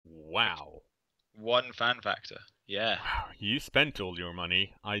Wow. One fan factor. Yeah. Wow. You spent all your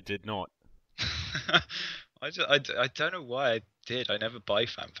money. I did not. I don't know why I did. I never buy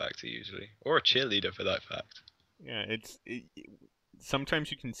fan factor usually, or a cheerleader for that fact. Yeah,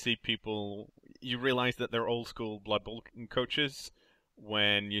 sometimes you can see people. You realize that they're old school Blood Bowl coaches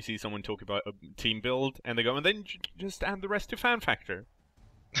when you see someone talk about a team build, and they go, and then just add the rest to fan factor.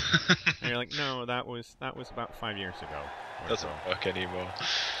 And you're like, no, that was about 5 years ago. Doesn't work anymore.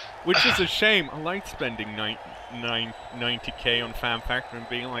 Which is a shame. I like spending 90k on fan factor and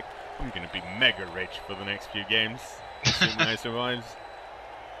being like, I'm gonna be mega rich for the next few games, assuming I survive.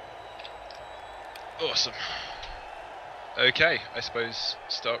 Awesome. Okay, I suppose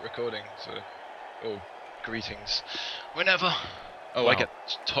start recording. So, oh, greetings. Whenever. Oh, Wow.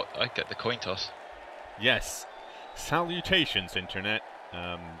 I get the coin toss. Yes. Salutations, Internet.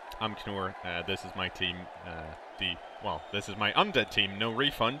 I'm cKnoor. This is my team. This is my undead team. No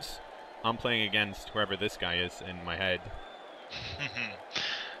refunds. I'm playing against whoever this guy is in my head.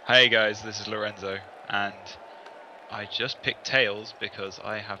 Hey guys, this is Lorenzo, and I just picked tails because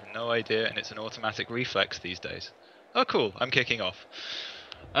I have no idea, and it's an automatic reflex these days. Oh, cool! I'm kicking off.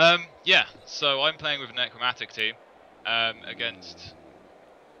 Yeah. So I'm playing with a Necromantic team against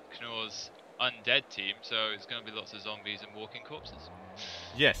cKnoor's undead team. So it's going to be lots of zombies and walking corpses.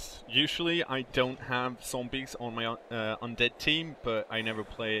 Yes, usually I don't have zombies on my undead team, but I never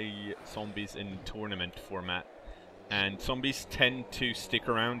play zombies in tournament format. And zombies tend to stick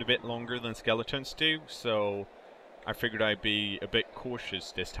around a bit longer than skeletons do, so I figured I'd be a bit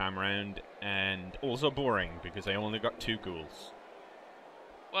cautious this time around, and also boring, because I only got 2 ghouls.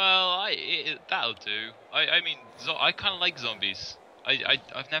 Well, that'll do. I mean, I kind of like zombies.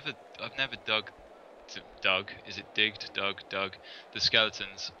 I've never dug. Is it digged? Dug the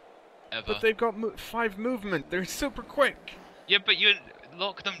skeletons ever. But they've got 5 movement. They're super quick. Yeah, but you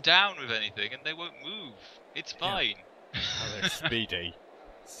lock them down with anything and they won't move. It's fine. Yeah. Oh, they're speedy.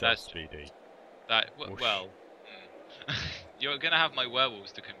 So That's speedy. Well, you're gonna have my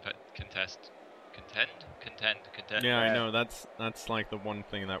werewolves to contend. Yeah, I know. That's like the one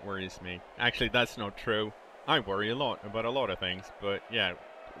thing that worries me. Actually, that's not true. I worry a lot about a lot of things, but yeah,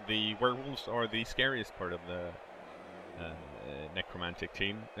 the werewolves are the scariest part of the Necromantic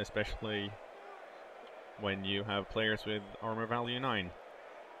team, especially when you have players with armor value 9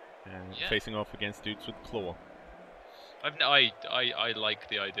 and facing off against dudes with claw. I like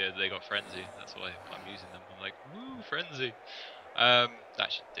the idea that they got frenzy. That's why I'm using them. I'm like, woo, frenzy.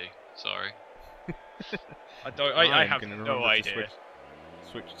 That should do. Sorry. I have no idea.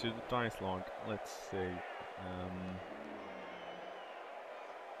 Switch to the dice log. Let's see.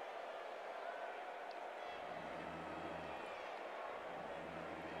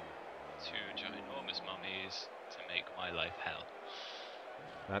 2 ginormous mummies to make my life hell.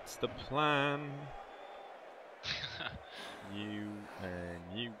 That's the plan.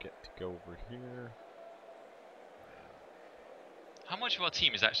 You get to go over here. How much of our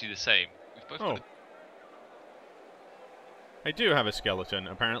team is actually the same? We've both got I do have a skeleton,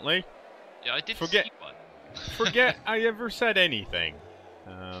 apparently. Yeah, I did see one. Forget I ever said anything.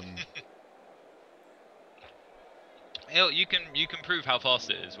 You can prove how fast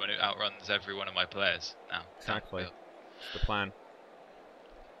it is when it outruns every one of my players now. Exactly. It's the plan.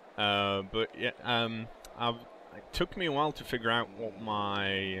 But yeah, it took me a while to figure out what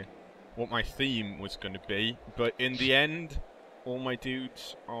my theme was going to be, but in the end, all my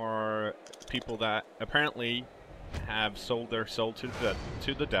dudes are people that apparently have sold their soul to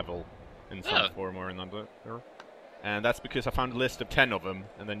the devil in some form or another. And that's because I found a list of 10 of them,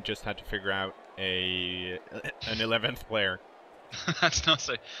 and then just had to figure out an 11th player. That's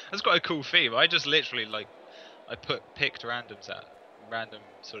quite a cool theme. I just literally picked random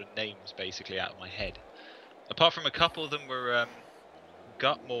sort of names basically out of my head. Apart from a couple of them were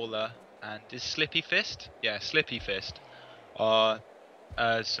Gut Mauler and is Slippy Fist? Yeah, Slippy Fist are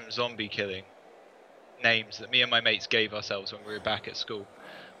some zombie killing names that me and my mates gave ourselves when we were back at school,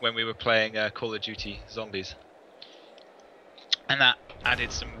 when we were playing Call of Duty Zombies. And that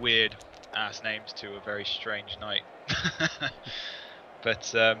added some weird ass names to a very strange night.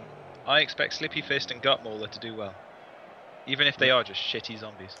 But I expect Slippy Fist and Gut Mauler to do well, even if they are just shitty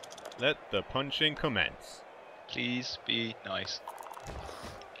zombies. Let the punching commence. Please be nice.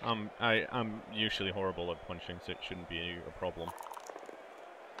 I'm usually horrible at punching, so it shouldn't be a problem.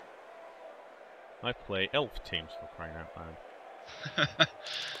 I play elf teams, for crying out loud.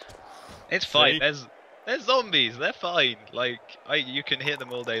 It's fine. They're zombies. They're fine. You can hit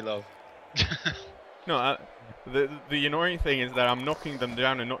them all day long. No, the annoying thing is that I'm knocking them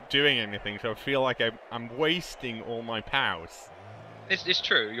down and not doing anything, so I feel like I'm wasting all my powers. It's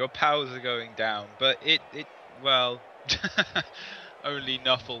true. Your powers are going down, but well, only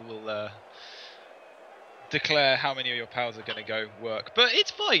Nuffle will declare how many of your powers are going to go work. But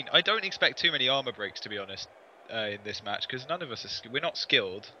it's fine. I don't expect too many armor breaks, to be honest, in this match, because none of us we're not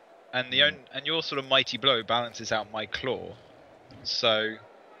skilled, and and your sort of mighty blow balances out my claw. So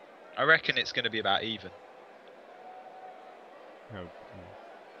I reckon it's going to be about even. Oh.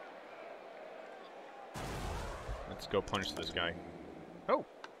 Let's go punch this guy. Oh,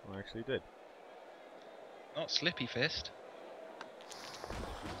 I actually did. Not Slippy Fist.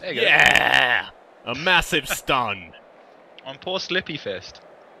 There you go. Yeah! A massive stun. On poor Slippy Fist.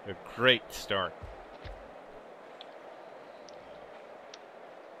 A great start.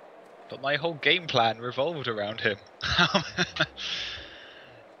 But my whole game plan revolved around him.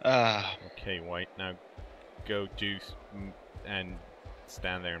 Okay, White. Now go do and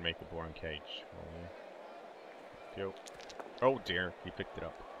stand there and make a boring cage. Go. Oh dear, he picked it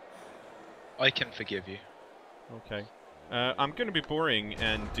up. I can forgive you. Okay. I'm gonna be boring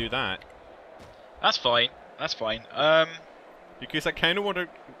and do that. That's fine. That's fine. Because I kind of want to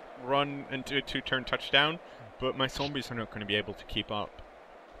run into a 2-turn touchdown, but my zombies are not going to be able to keep up.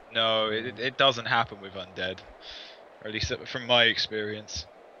 No, it doesn't happen with undead. Or at least from my experience.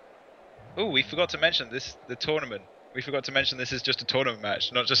 Oh, we forgot to mention the tournament. We forgot to mention this is just a tournament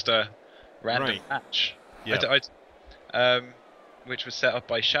match, not just a random match. Yeah. Which was set up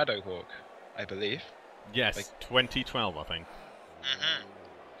by Shadowhawk, I believe. Yes, 2012, I think.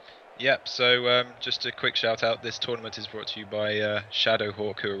 Yep, so just a quick shout out, this tournament is brought to you by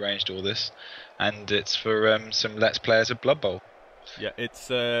Shadowhawk, who arranged all this, and it's for some Let's Players of Blood Bowl. Yeah, it's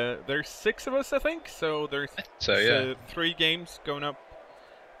there's 6 of us, I think, so there's 3 games going up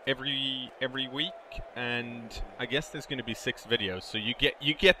every week, and I guess there's going to be 6 videos, so you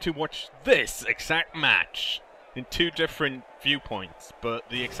get to watch this exact match in 2 different viewpoints, but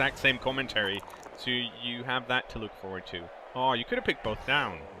the exact same commentary, so you have that to look forward to. Oh, you could have picked both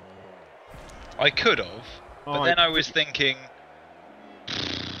down. I could have, but then I was thinking,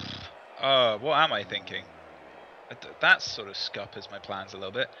 what am I thinking? That sort of scuppers my plans a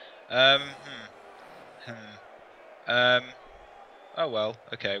little bit. Oh well,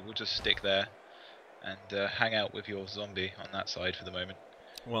 okay, we'll just stick there and hang out with your zombie on that side for the moment.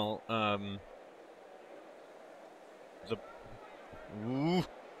 Well,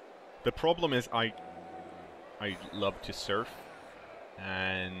 the problem is I love to surf,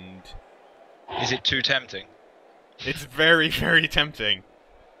 and is it too tempting? It's very, very tempting.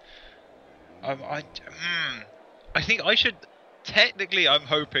 I think I should. Technically, I'm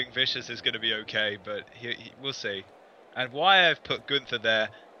hoping Vicious is going to be okay, but we'll see. And why I've put Gunther there,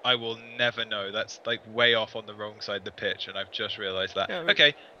 I will never know. That's like way off on the wrong side of the pitch, and I've just realised that. Yeah,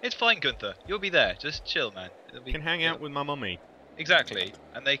 okay, it's fine, Gunther. You'll be there. Just chill, man. You can hang out with my mummy. Exactly,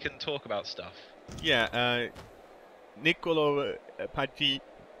 and they can talk about stuff. Yeah, Niccolo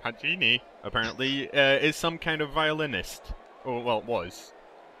Pagini, apparently, is some kind of violinist. Or, well, was.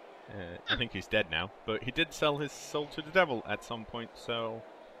 I think he's dead now, but he did sell his soul to the devil at some point, so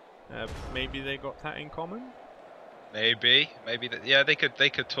maybe they got that in common? Maybe yeah, they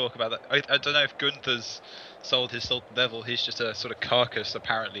could talk about that. I don't know if Gunther's sold his soul to the devil. He's just a sort of carcass,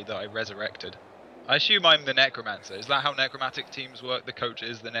 apparently, that I resurrected. I assume I'm the Necromancer. Is that how Necromantic teams work? The coach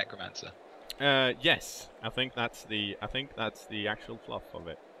is the Necromancer. Yes. I think that's the actual fluff of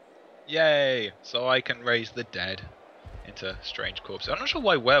it. Yay! So I can raise the dead into strange corpses. I'm not sure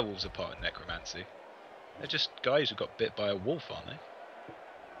why werewolves are part of necromancy. They're just guys who got bit by a wolf, aren't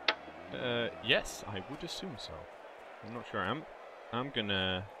they? Yes, I would assume so. I'm not sure. I'm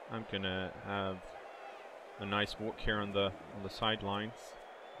gonna have a nice walk here on the sidelines,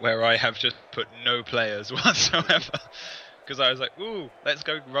 where I have just put no players whatsoever, because I was like, ooh, let's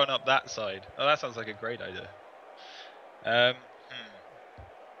go run up that side. Oh, that sounds like a great idea.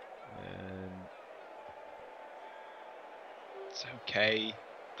 It's okay.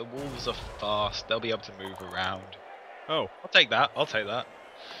 The wolves are fast. They'll be able to move around. Oh. I'll take that. I'll take that.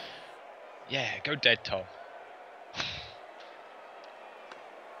 Yeah, go dead, Tom.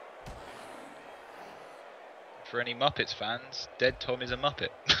 For any Muppets fans, Dead Tom is a Muppet.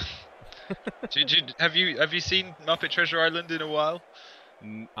 Have you seen Muppet Treasure Island in a while?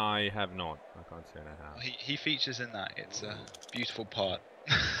 I have not. I can't say I have. He features in that. It's a beautiful part.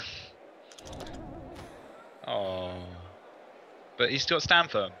 Oh. But he's got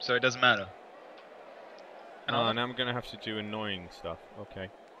stand firm, so it doesn't matter. And now I'm gonna have to do annoying stuff. Okay.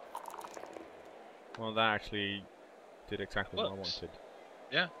 Well, that actually did exactly what I wanted.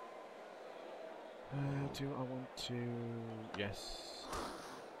 Yeah. Do I want to? Yes.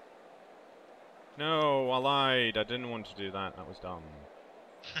 No, I lied. I didn't want to do that. That was dumb.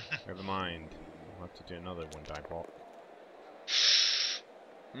 Never mind. I'll have to do another 1-die block.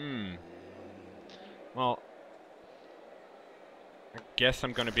 Well, I guess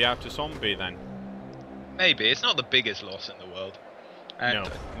I'm going to be out to zombie then. Maybe. It's not the biggest loss in the world.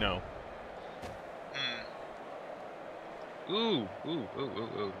 And No. Ooh.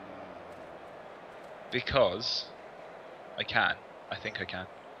 Because I can. I think I can.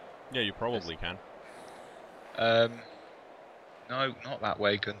 Yeah, you probably can. No, not that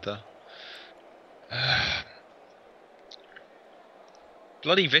way, Gunther.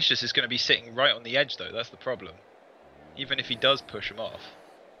 Bloody Vicious is going to be sitting right on the edge, though. That's the problem. Even if he does push him off,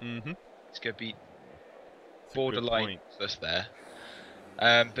 it's going to be borderline useless there.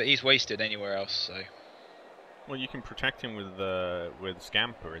 But he's wasted anywhere else, so. Well, you can protect him with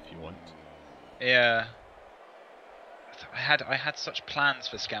Scamper if you want. Yeah. I had such plans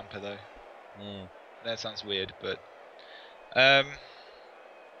for Scamper though. That sounds weird, but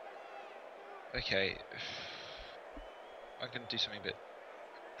okay. I'm gonna do something a bit.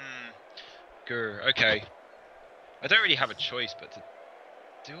 Grr. Okay. I don't really have a choice, but to.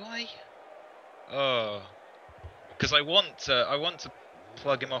 Do I? Oh. Because I want to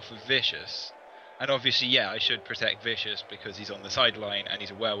plug him off with Vicious. And obviously, yeah, I should protect Vicious because he's on the sideline and he's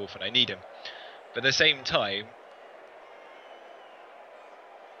a werewolf and I need him. But at the same time...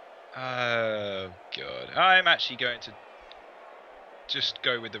 Oh, God. I'm actually going to just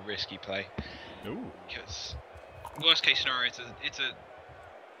go with the risky play. Ooh. Because worst case scenario, it's a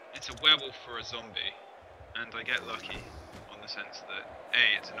werewolf for a zombie. And I get lucky on the sense that,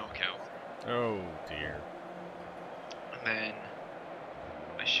 A, it's a knockout. Oh, dear. And then...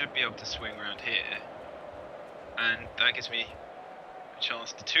 I should be able to swing around here, and that gives me a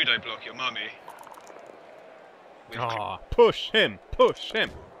chance to 2-die block your mummy. Push him! Push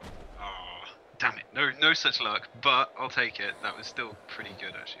him! Damn it! No such luck, but I'll take it. That was still pretty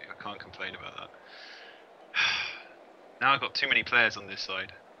good, actually. I can't complain about that. Now I've got too many players on this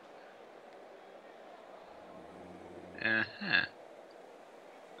side.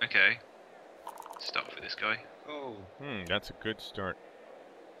 Okay. Start with this guy. Oh. That's a good start.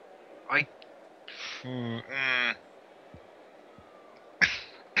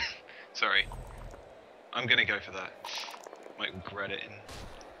 Sorry. I'm gonna go for that. Might regret it in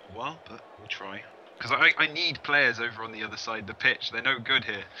a while, but we'll try. Because I need players over on the other side of the pitch. They're no good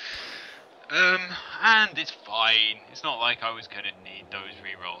here. And it's fine. It's not like I was gonna need those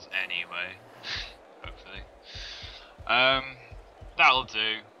rerolls anyway. Hopefully. That'll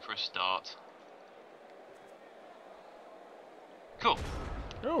do for a start. Cool.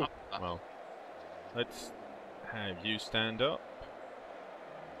 Oh, well. Let's have you stand up.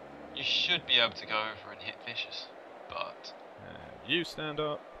 You should be able to go over and hit Vicious, but... you stand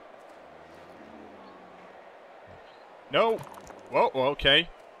up. No! Whoa, okay.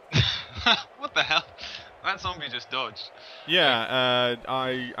 What the hell? That zombie just dodged. Yeah,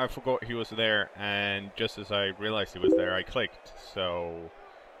 I forgot he was there, and just as I realized he was there, I clicked. So,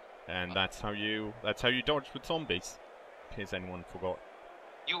 and that's how you dodge with zombies. In case anyone forgot.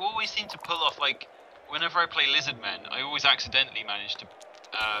 You always seem to pull off, like, whenever I play Lizardmen, I always accidentally manage to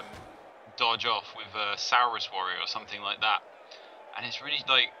dodge off with a Saurus Warrior or something like that. And it's really,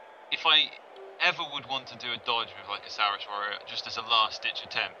 like, if I ever would want to do a dodge with, like, a Saurus Warrior, just as a last-ditch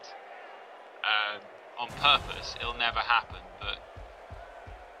attempt, on purpose, it'll never happen, but...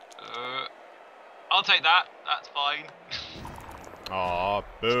 I'll take that, that's fine. Aw,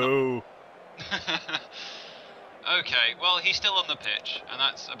 boo! Okay, well, he's still on the pitch, and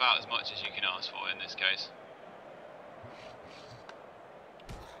that's about as much as you can ask for in this case.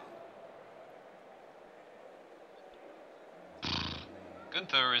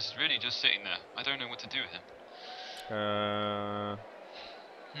 Gunther is really just sitting there. I don't know what to do with him.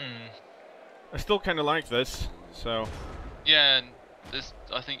 I still kind of like this, so... Yeah, and this,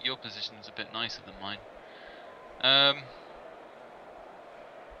 I think your position's a bit nicer than mine.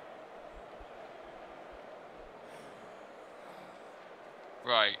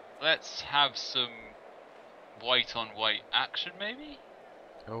 Right, let's have some white on white action, maybe?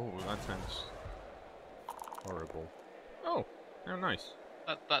 Oh, that sounds horrible. Oh, how nice.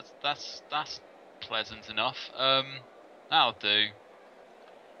 That's pleasant enough. That'll do.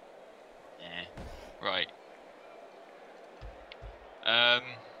 Yeah. Right.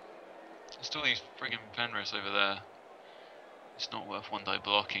 Still these friggin' Fenris over there. It's not worth 1-die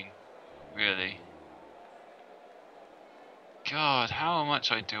blocking, really. God, how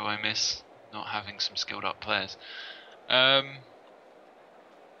much do I miss not having some skilled up players.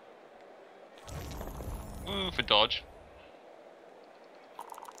 Ooh, for dodge.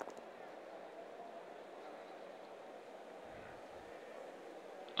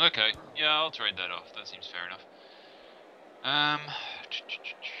 Okay, yeah, I'll trade that off. That seems fair enough.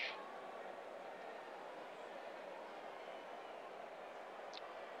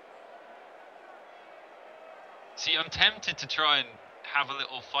 See, I'm tempted to try and have a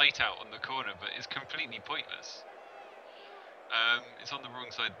little fight out on the corner, but it's completely pointless. It's on the wrong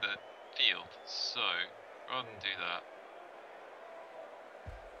side of the field, so rather than do that,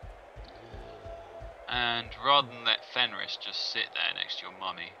 and rather than let Fenris just sit there next to your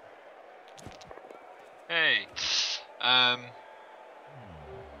mummy, hey,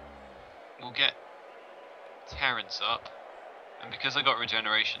 we'll get Terrence up, and because I got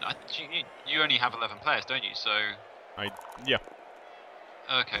regeneration, you only have 11 players, don't you? So yeah.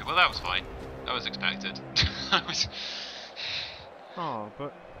 Okay, well that was fine. That was expected. That was. Oh,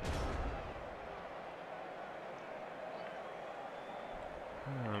 but.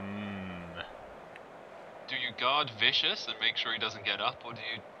 Do you guard Vicious and make sure he doesn't get up, or do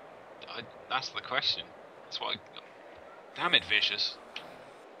you? That's the question. That's what. Damn it, Vicious.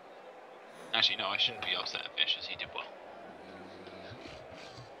 Actually, no, I shouldn't be upset at Vicious. He did well.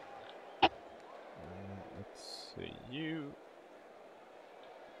 Let's see. You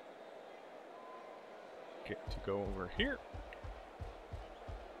get to go over here.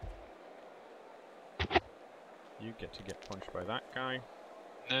 You get to get punched by that guy.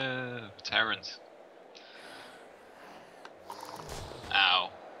 No, Terrence.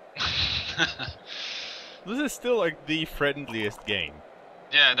 Ow. This is still like the friendliest game.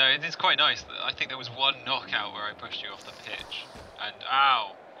 Yeah, no, it is quite nice. I think there was one knockout where I pushed you off the pitch, and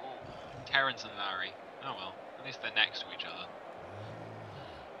ow, ooh, Terrence and Larry. Oh well, at least they're next to each other,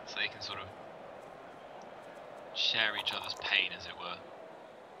 so they can sort of share each other's pain, as it were.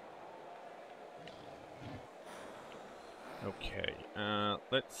 Okay,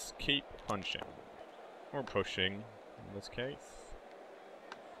 let's keep punching. Or pushing, in this case.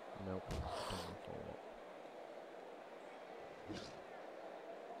 Nope, don't follow.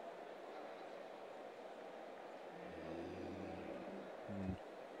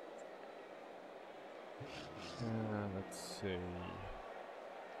 Let's see.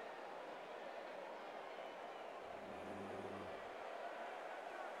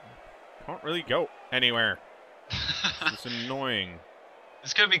 Can't really go anywhere. It's annoying.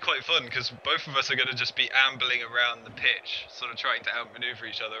 It's going to be quite fun because both of us are going to just be ambling around the pitch, sort of trying to outmaneuver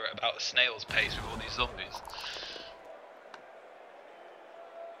each other at about a snail's pace with all these zombies.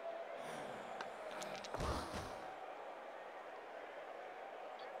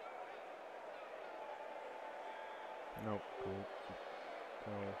 Nope.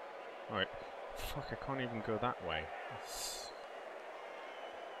 Go. Alright. Fuck, I can't even go that way.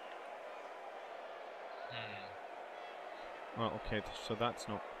 Well, okay, so that's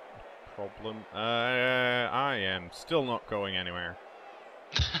not a problem. I am still not going anywhere.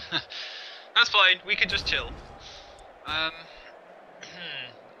 That's fine, we can just chill.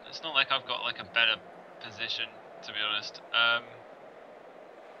 It's not like I've got like a better position, to be honest.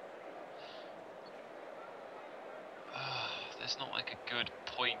 There's not like a good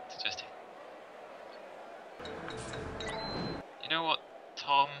point to just. You know what,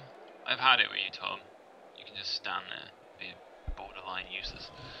 Tom? I've had it with you, Tom. You can just stand there, be borderline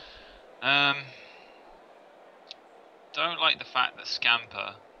useless. Don't like the fact that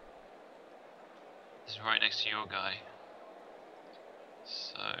Scamper is right next to your guy.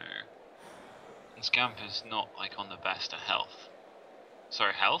 So, and Scamper's not like on the best of health.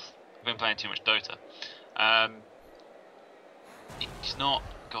 Sorry, health? I've been playing too much Dota. He's not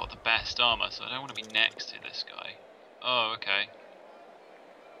got the best armor, so I don't want to be next to this guy. Oh, okay.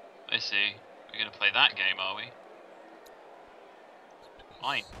 I see. We're gonna play that game, are we?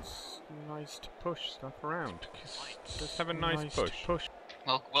 Fine. It's nice to push stuff around. Just have a nice push.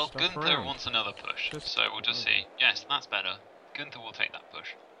 Well, Stuff Gunther around. wants another push, so we'll just see. Yes, that's better. Gunther will take that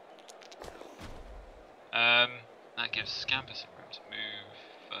push. That gives Scamper some room to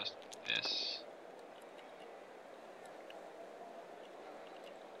move. First, this.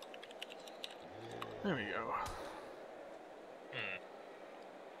 There we go.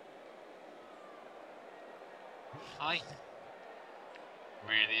 I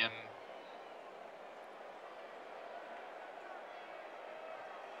really am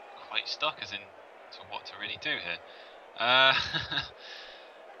quite stuck as in to what to really do here.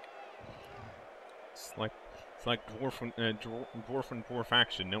 It's like dwarf and dwarf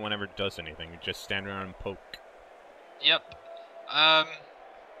action. No one ever does anything. You just stand around and poke. Yep.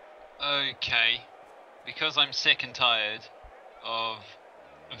 Okay. Because I'm sick and tired of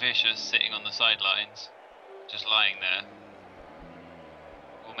Vicious sitting on the sidelines, just lying there,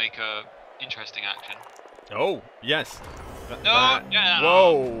 we'll make a interesting action. Oh yes, No, yeah.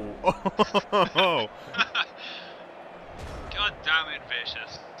 Whoa! God damn it,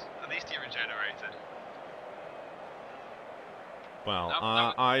 Vicious. At least he regenerated. Well,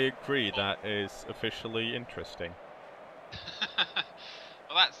 No, I agree. That is officially interesting.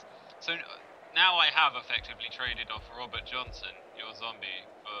 Well, that's so. Now I have effectively traded off Robert Johnson, your zombie,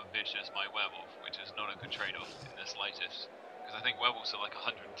 for Vicious, my werewolf, which is not a good trade-off in the slightest. Because I think werewolves are like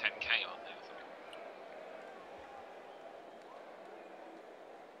 110k, aren't they? Or something?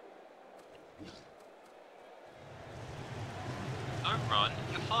 Don't run.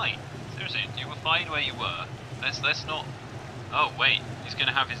 You're fine. Seriously, you were fine where you were. Let's not. Oh wait, he's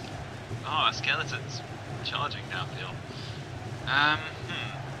gonna have his. Oh, a skeleton's charging downhill.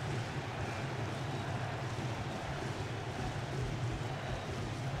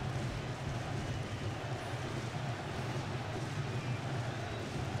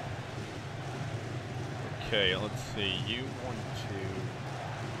 Okay, let's see. You want to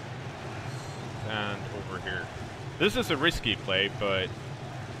stand over here. This is a risky play, but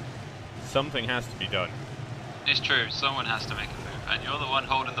something has to be done. It's true. Someone has to make a move, and you're the one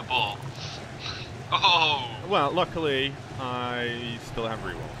holding the ball. Oh. Well, luckily, I still have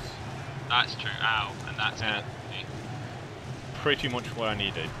rerolls. That's true. Ow, and that's gonna be pretty much what I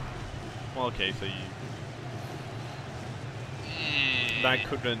needed. Well, okay, so you... That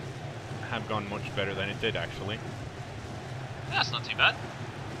couldn't have gone much better than it did, actually. That's not too bad.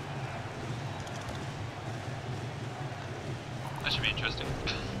 That should be interesting.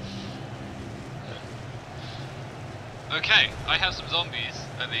 Okay, I have some zombies,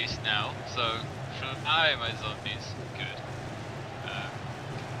 at least now, so should I my zombies? Good.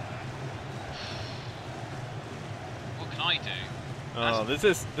 What can I do? Oh, this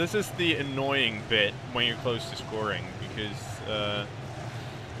is the annoying bit when you're close to scoring, because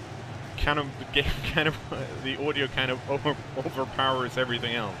the audio kind of overpowers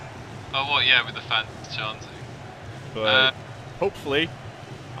everything else. Oh, what? Yeah, with the fans chanting. But hopefully,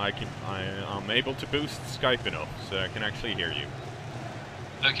 I'm able to boost Skype enough so I can actually hear you.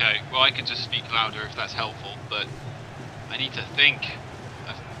 Okay, well I can just speak louder if that's helpful, but I need to think.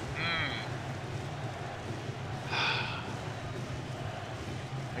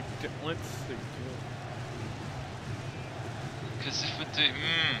 Let's see. Because if we do,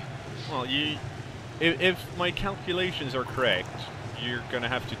 Well, if my calculations are correct, you're gonna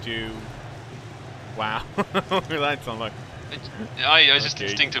have to do. Wow, that's unlucky. I just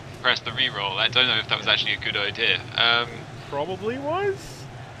instinctively pressed the reroll. I don't know if that was actually a good idea. Probably was.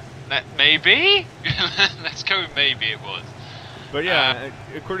 That maybe. Let's go with maybe it was. But yeah,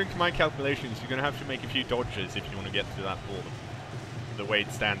 according to my calculations, you're gonna have to make a few dodges if you want to get to that ball. The way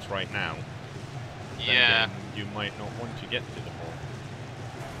it stands right now. Yeah. Then you might not want to get to the ball.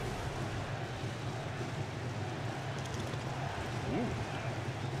 Ooh.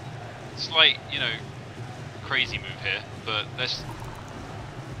 Slight, crazy move here, but let's.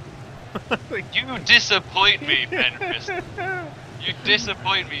 You disappoint me, Penrith. You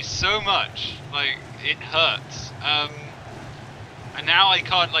disappoint me so much. Like, it hurts. And now I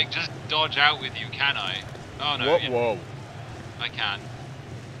can't, just dodge out with you, can I? Oh no. Whoa. I can.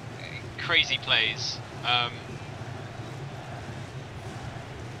 Crazy plays.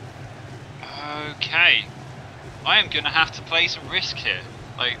 Okay. I am going to have to play some risk here.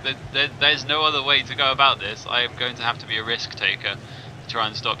 There's no other way to go about this. I am going to have to be a risk taker to try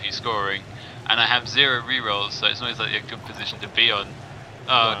and stop you scoring. And I have 0 rerolls, so it's not exactly a good position to be on.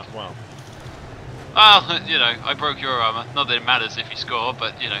 Wow. Well, I broke your armor. Not that it matters if you score,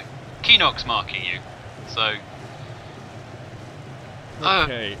 but, cKnoor's marking you. So...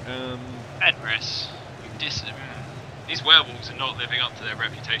 Okay, Penrith, these werewolves are not living up to their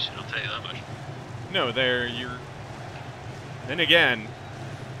reputation, I'll tell you that much. No, then again,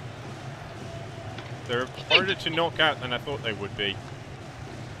 they're harder to knock out than I thought they would be.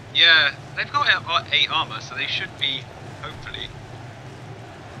 Yeah, they've got 8 armor, so they should be, hopefully.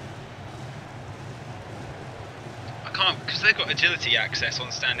 I can't, because they've got agility access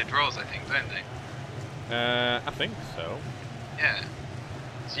on standard rolls, I think, don't they? I think so. Yeah.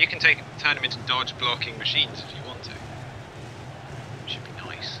 So you can turn them into dodge blocking machines if you want to. Should be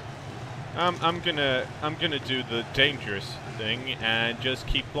nice. I'm gonna do the dangerous thing and just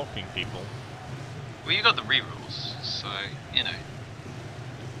keep blocking people. Well, you got the rerolls, so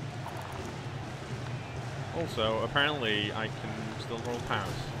Also, apparently, I can still roll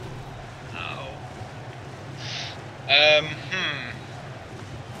powers. Oh.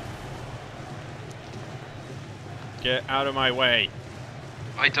 Get out of my way.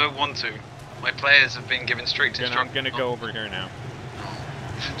 I don't want to. My players have been given strict instructions. I'm gonna go over here now.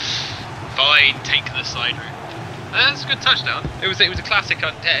 Fine, take the side route. That's a good touchdown. It was a classic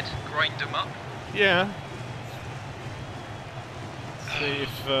undead. Grind them up. Yeah. See if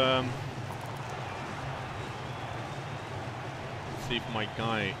see if my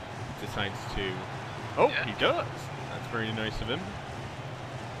guy decides to. Oh, Yeah. he does. That's very nice of him.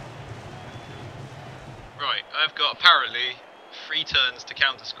 Right, I've got apparently 3 turns to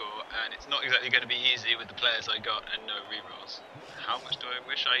counter score, and it's not exactly going to be easy with the players I got and no rerolls. How much do I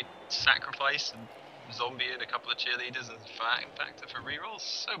wish I sacrificed and zombie in a couple of cheerleaders and factor for rerolls?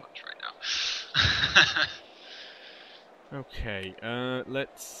 So much right now. Okay,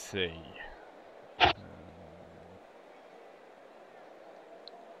 let's see.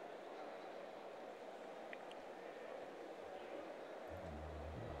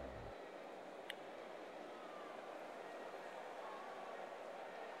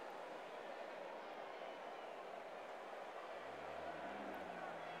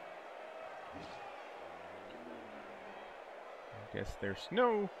 I guess there's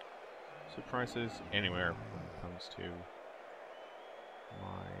no surprises anywhere when it comes to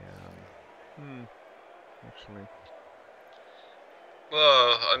my actually.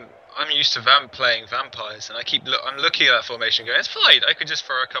 Well, I'm used to playing vampires, and I'm looking at that formation going, it's fine, I could just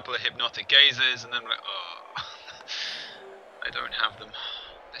throw a couple of hypnotic gazes, and then I'm like, oh, I don't have them.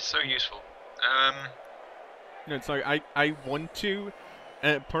 They're so useful. No, it's like I want to.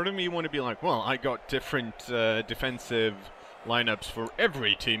 Part of me want to be like, well, I got different defensive lineups for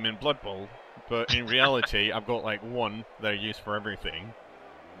every team in Blood Bowl, but in reality, I've got like one that I use for everything.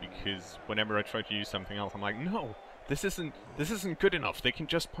 Because whenever I try to use something else, I'm like, no, this isn't good enough. They can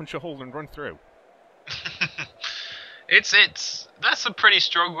just punch a hole and run through. That's a pretty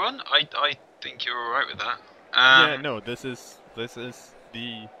strong one. I think you're alright with that. Yeah, no, this is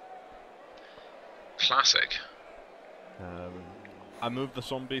the classic. I moved the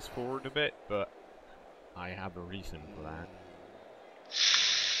zombies forward a bit, but I have a reason for that.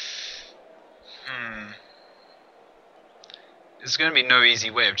 There's going to be no easy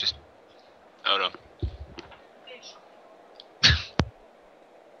way of just... Hold on.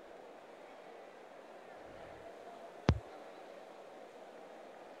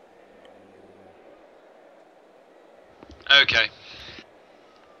 Okay.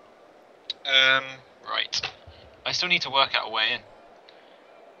 Right. I still need to work out a way in.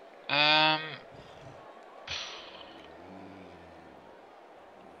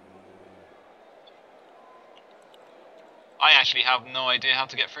 I actually have no idea how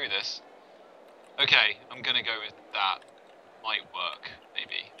to get through this. Okay, I'm gonna go with that. Might work,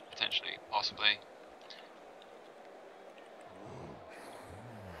 maybe, potentially, possibly.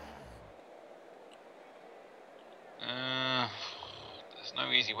 There's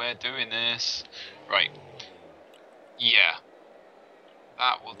no easy way of doing this. Right. Yeah.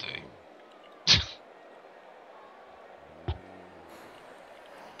 That will do.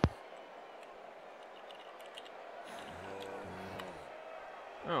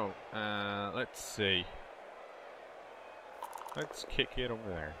 Oh, let's see. Let's kick it over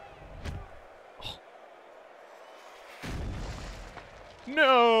there. Oh.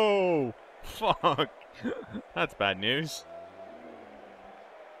 No! Fuck! That's bad news.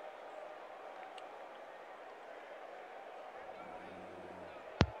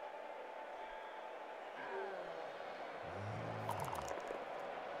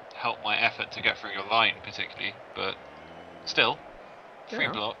 Help my effort to get through your line, particularly, but still, free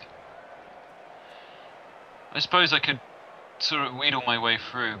block. I suppose I could sort of wheedle my way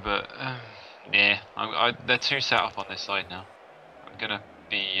through, but nah, they're too set up on this side now. I'm gonna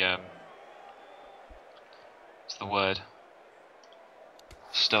be, what's the word?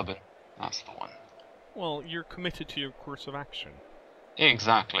 Stubborn. That's the one. Well, you're committed to your course of action.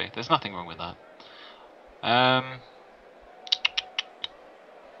 Exactly. There's nothing wrong with that.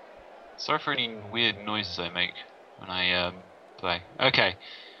 Sorry for any weird noises I make when I play. Okay.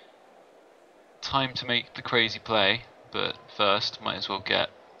 Time to make the crazy play, but first might as well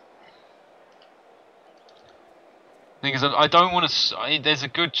get... Thing is, I don't want to... There's a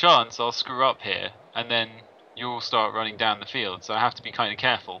good chance I'll screw up here, and then you'll start running down the field, so I have to be kind of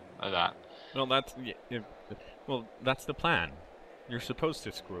careful of that. Well, that's the plan. You're supposed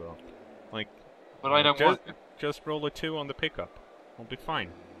to screw up. Like, but I don't want... Just roll a 2 on the pickup. We'll be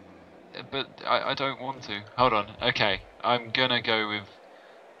fine. But I don't want to. Hold on. Okay, I'm gonna go with...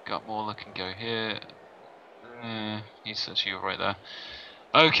 Gutmauler can go here. He's actually right there.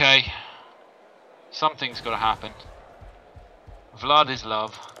 Okay. Something's got to happen. Vlad is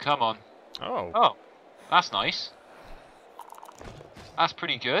love. Come on. Oh. Oh, that's nice. That's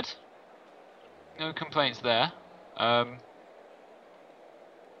pretty good. No complaints there. Yeah,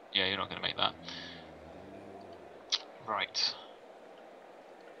 you're not going to make that. Right.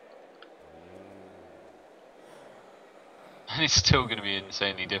 And it's still going to be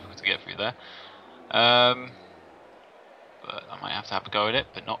insanely difficult to get through there. But I might have to have a go at it,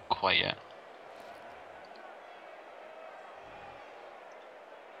 but not quite yet.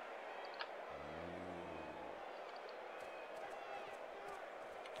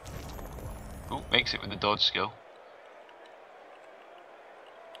 Oh, makes it with the dodge skill.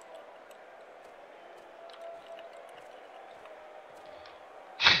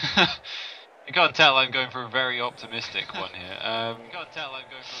 You can't tell I'm going for a very optimistic one here. You can't tell I'm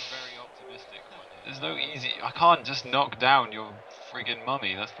going for a very optimistic one here. There's no easy... I can't just knock down your friggin'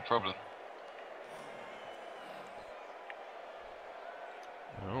 mummy, that's the problem.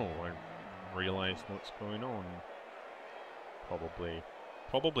 Oh, I realized what's going on. Probably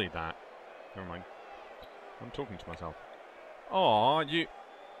that. Never mind. I'm talking to myself. Aw, you...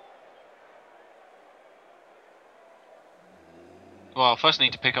 Well, first I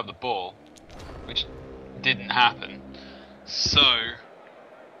need to pick up the ball, which didn't happen. So...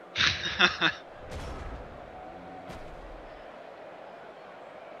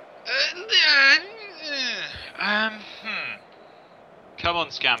 Come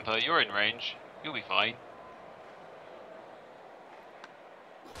on, Scamper, you're in range. You'll be fine.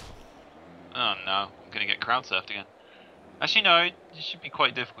 Oh no, I'm gonna get crowd surfed again. Actually no, it should be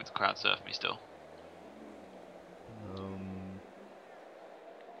quite difficult to crowd surf me still.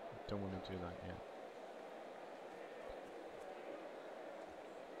 Don't want to do that yet.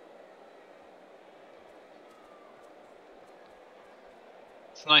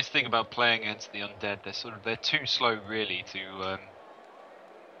 It's a nice thing about playing against the undead. They're too slow really to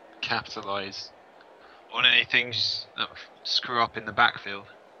capitalise on anything that screw up in the backfield.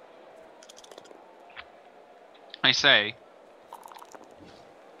 I say,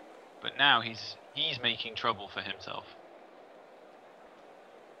 but now he's making trouble for himself.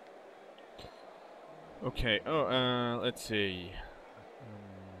 Okay, let's see.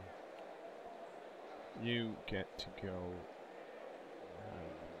 You get to go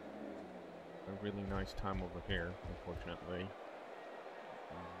a really nice time over here, unfortunately.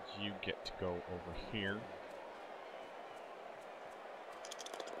 And you get to go over here.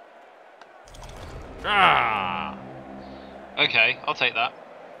 Ah! Okay, I'll take that.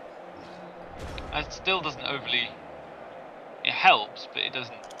 It still doesn't overly... It helps, but it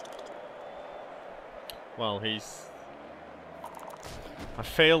doesn't... Well, I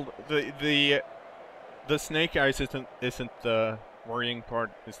failed. The snake eyes isn't the worrying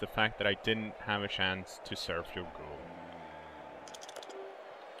part. It's the fact that I didn't have a chance to surf your goal.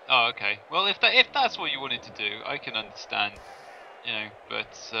 Oh, okay. Well, if that's what you wanted to do, I can understand. You know,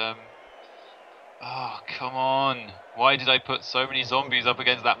 but oh, come on! Why did I put so many zombies up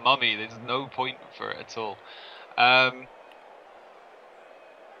against that mummy? There's no point for it at all. No,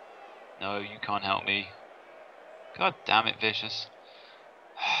 you can't help me. God damn it, Vicious.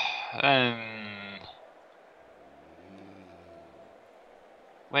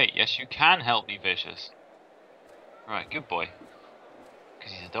 Wait, yes, you can help me, Vicious. Right, good boy.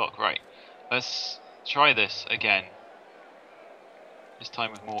 Because he's a dog, right. Let's try this again. This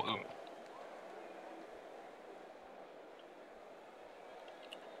time with more oomph.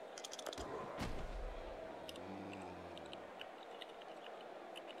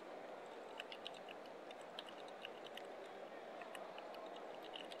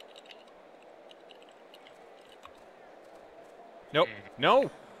 Nope.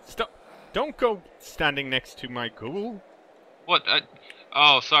 No! Stop! Don't go standing next to my ghoul! What?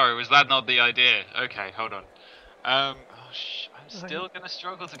 Oh, sorry, was that not the idea? Okay, hold on. I'm still gonna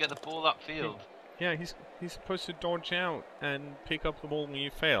struggle to get the ball upfield. Yeah, he's supposed to dodge out and pick up the ball when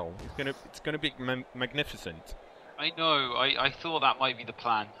you fail. It's gonna be magnificent. I know. I thought that might be the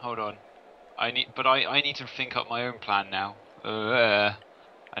plan. Hold on. I need to think up my own plan now.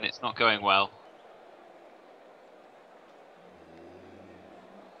 And it's not going well.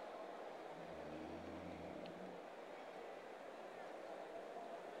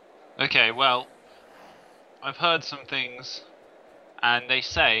 Okay, well, I've heard some things, and they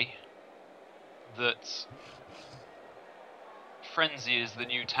say that frenzy is the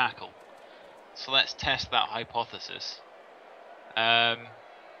new tackle. So let's test that hypothesis.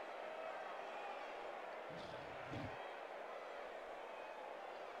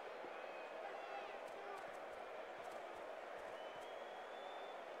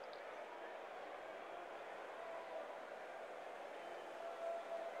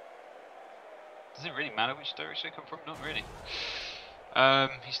 Does it really matter which direction I come from? Not really.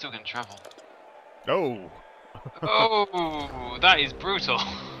 He's still going to travel. Oh! Oh, that is brutal.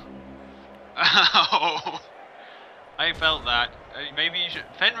 Ow! I felt that. Maybe you should.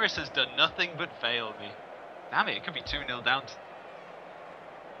 Fenris has done nothing but fail me. Damn it! It could be 2-0 down.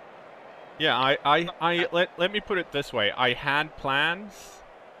 Yeah, let me put it this way. I had plans,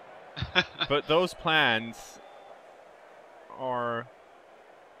 but those plans are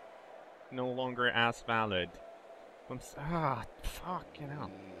no longer as valid. Fucking hell.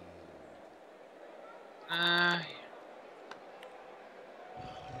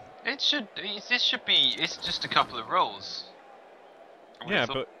 It should. This should be. It's just a couple of rolls. Yeah,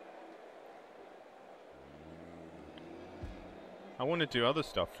 but I want to do other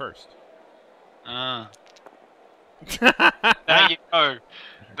stuff first. There you go.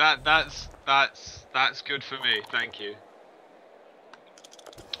 That's good for me. Thank you.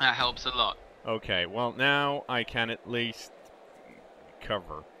 That helps a lot. Okay, well now I can at least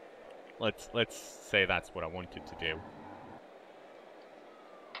cover. Let's say that's what I wanted to do.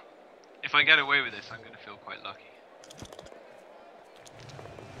 If I get away with this, I'm going to feel quite lucky.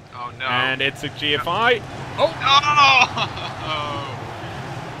 Oh no! And it's a GFI. Oh!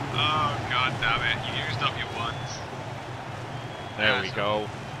 Oh god damn it! You used up your ones. There we go.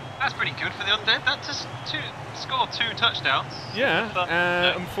 That's pretty good for the undead. That just score 2 touchdowns.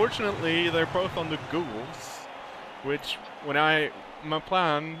 Yeah. Unfortunately, they're both on the ghouls, which my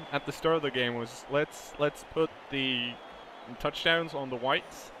plan at the start of the game was let's put the touchdowns on the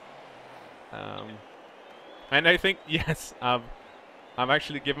whites. And I think yes, I've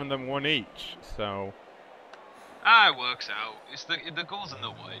actually given them 1 each. So. It works out. It's the ghouls and the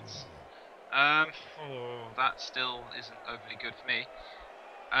whites. That still isn't overly good for me.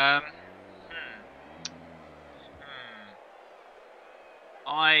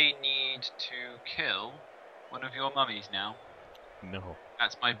 I need to kill one of your mummies now. No.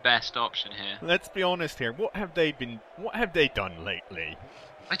 That's my best option here. Let's be honest here. What have they done lately?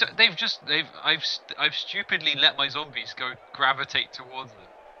 I've stupidly let my zombies gravitate towards them.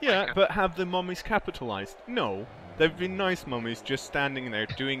 Yeah, but have the mummies capitalized? No. They've been nice mummies just standing there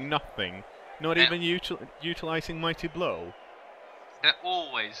doing nothing. Not even utilizing Mighty Blow. They're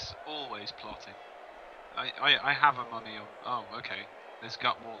always plotting. I have a mummy on... Oh, okay. There's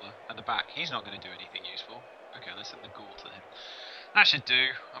Gutwaller at the back. He's not going to do anything useful. Okay, let's send the ghoul to him. That should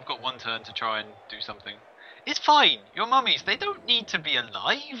do. I've got 1 turn to try and do something. It's fine. Your mummies, they don't need to be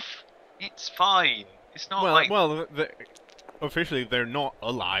alive. It's fine. It's not like... Well, officially they're not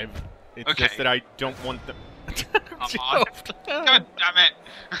alive. It's just that I don't want them... Come on. God damn it.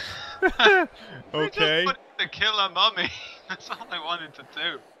 Okay. I just wanted to kill a mummy. That's all I wanted to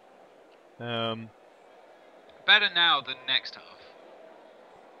do. Better now than next half.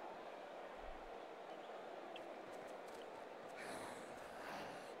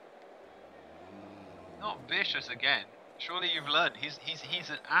 Not vicious again. Surely you've learned. He's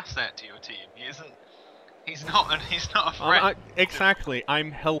an asset to your team. He isn't. He's not a threat. Exactly.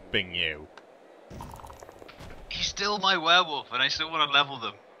 I'm helping you. He's still my werewolf, and I still want to level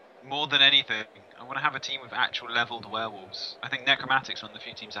them more than anything. I want to have a team with actual leveled werewolves. I think Necromantic's one of the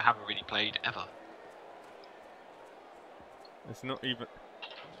few teams I haven't really played ever. It's not even.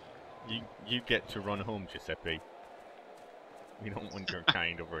 You get to run home, Giuseppe. We don't want your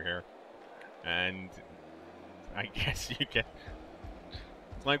kind over here. And I guess you get.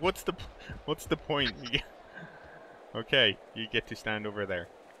 Like, what's the point? Okay, you get to stand over there.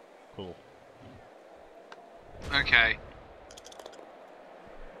 Cool. Okay.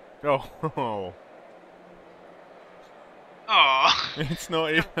 Oh. Oh. It's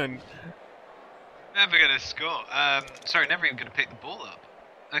not even. Never gonna score. Sorry, never even gonna pick the ball up.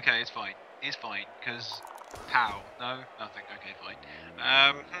 Okay, it's fine. It's fine, because... Pow. No? Nothing. Okay, fine.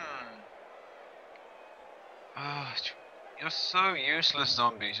 Oh, you're so useless,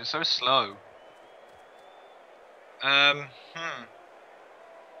 zombies. You're so slow. And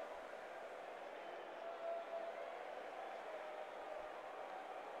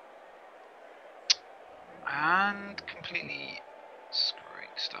completely screwing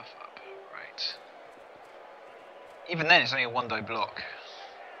stuff up. Right. Even then, it's only a 1-die block.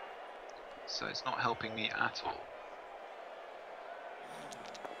 So it's not helping me at all.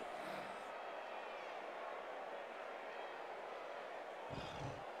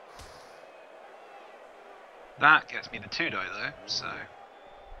 That gets me the 2-die though, so...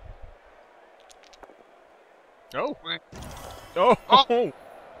 Oh! Oh! Oh!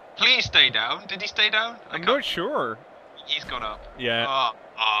 Please stay down. Did he stay down? I'm not sure. He's gone up. Yeah.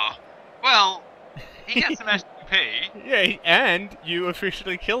 Well, he gets some STP. Yeah, and you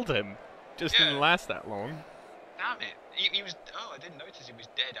officially killed him. Just didn't last that long. Damn it. He was... Oh, I didn't notice he was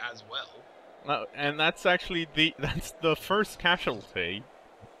dead as well. And that's actually the first casualty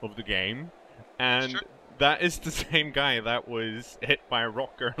of the game. And That is the same guy that was hit by a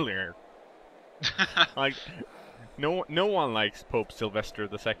rock earlier. Like, no one likes Pope Sylvester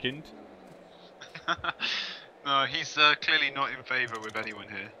II. No, he's clearly not in favour with anyone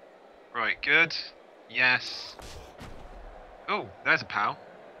here. Right, good. Yes. Oh, there's a pal.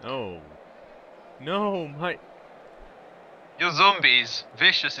 Oh. No, my Your zombies.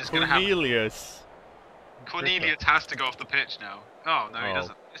 Vicious is going to have... Cornelius. Cornelius has to go off the pitch now. Oh, no, he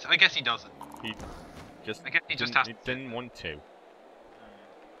doesn't. I guess he doesn't. He just I guess he just has he to. didn't want to.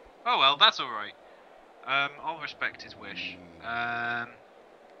 Oh well, that's alright. I'll respect his wish. That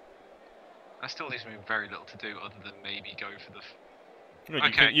still leaves me very little to do other than maybe go for the... No,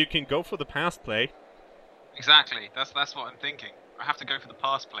 you can go for the pass play. Exactly, that's what I'm thinking. I have to go for the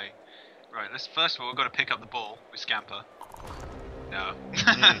pass play. Right, first of all, we've got to pick up the ball with Scamper. No.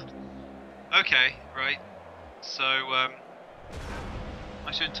 Okay, right. So, I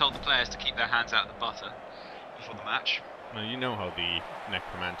should have told the players to keep their hands out of the butter before the match. Well, you know how the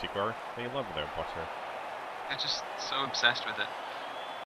Necromantic are. They love their butter. They're just so obsessed with it.